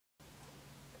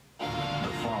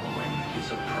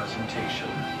presentation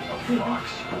of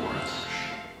Fox Sports.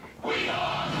 We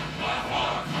are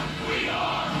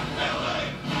LA.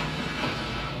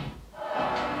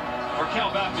 For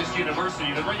Cal Baptist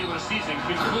University, the regular season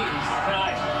concludes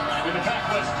tonight. With the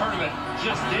Pac-West tournament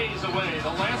just days away,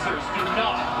 the Lancers do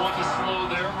not want to slow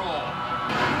their roll.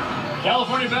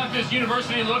 California Baptist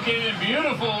University, located in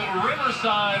beautiful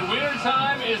Riverside.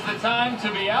 Wintertime is the time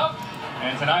to be out.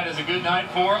 And tonight is a good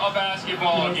night for a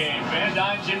basketball game. Van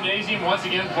Dyne Gymnasium once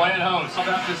again playing host.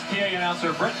 Baptist PA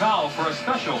announcer Brett Powell for a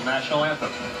special national anthem.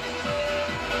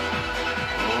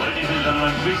 Ladies and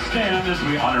gentlemen, please stand as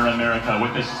we honor America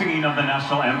with the singing of the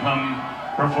national anthem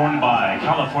performed by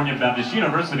California Baptist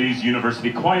University's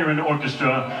University Choir and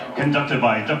Orchestra, conducted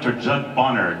by Dr. Judd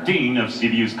Bonner, Dean of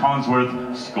CBU's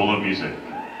Collinsworth School of Music.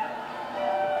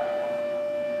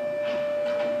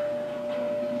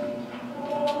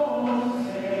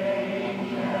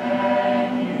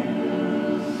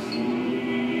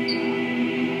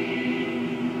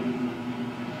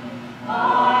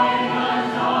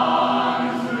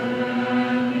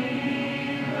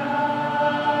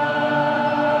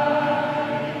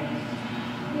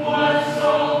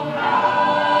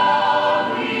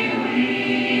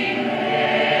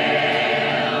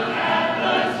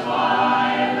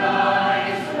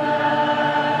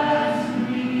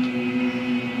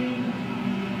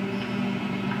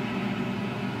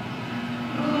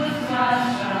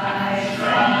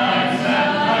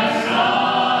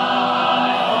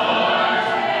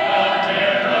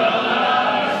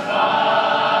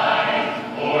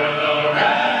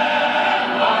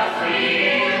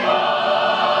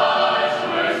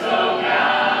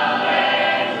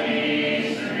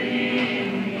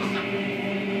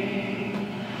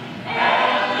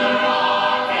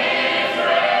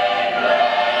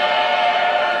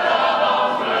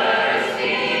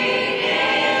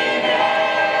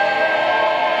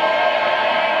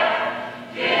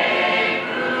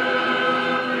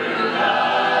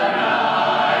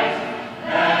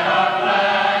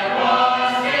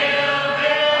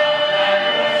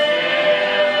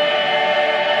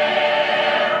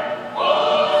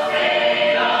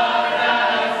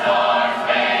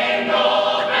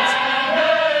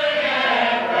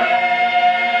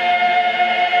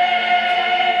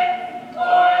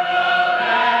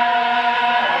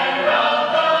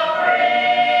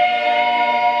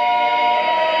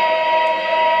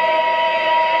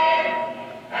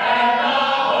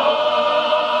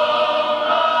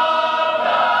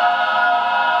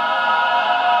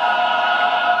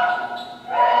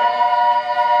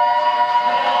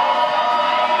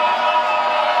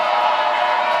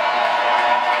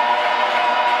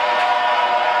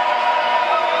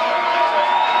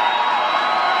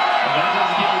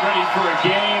 For a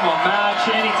game, a match,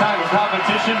 any type of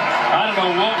competition, I don't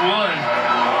know what would.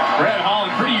 Brad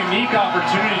Holland, pretty unique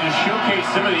opportunity to showcase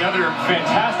some of the other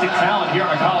fantastic talent here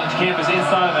on a college campus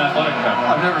inside of an athletic event.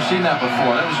 I've never seen that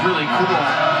before. That was really cool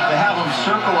to have them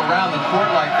circle around the court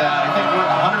like that. I think we're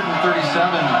 137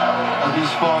 of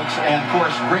these folks, and of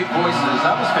course, great voices.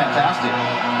 That was fantastic.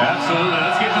 Absolutely.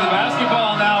 Let's get to the basket.